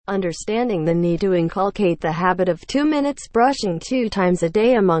understanding the need to inculcate the habit of 2 minutes brushing 2 times a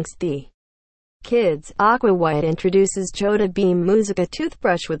day amongst the kids. Aquawhite introduces Chhota Bheem MUZICA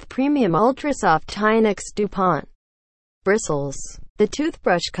toothbrush with premium ultra-soft Tynex DuPont bristles. The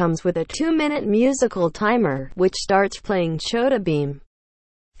toothbrush comes with a 2-minute musical timer, which starts playing Chhota Bheem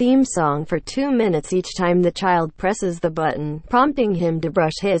theme song for 2 minutes each time the child presses the button, prompting him to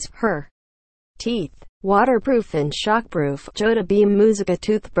brush his/her teeth. Waterproof and shockproof, Chhota Bheem MUZICA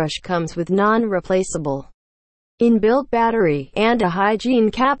toothbrush comes with non-replaceable inbuilt battery and a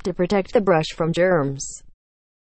hygiene cap to protect the brush from germs.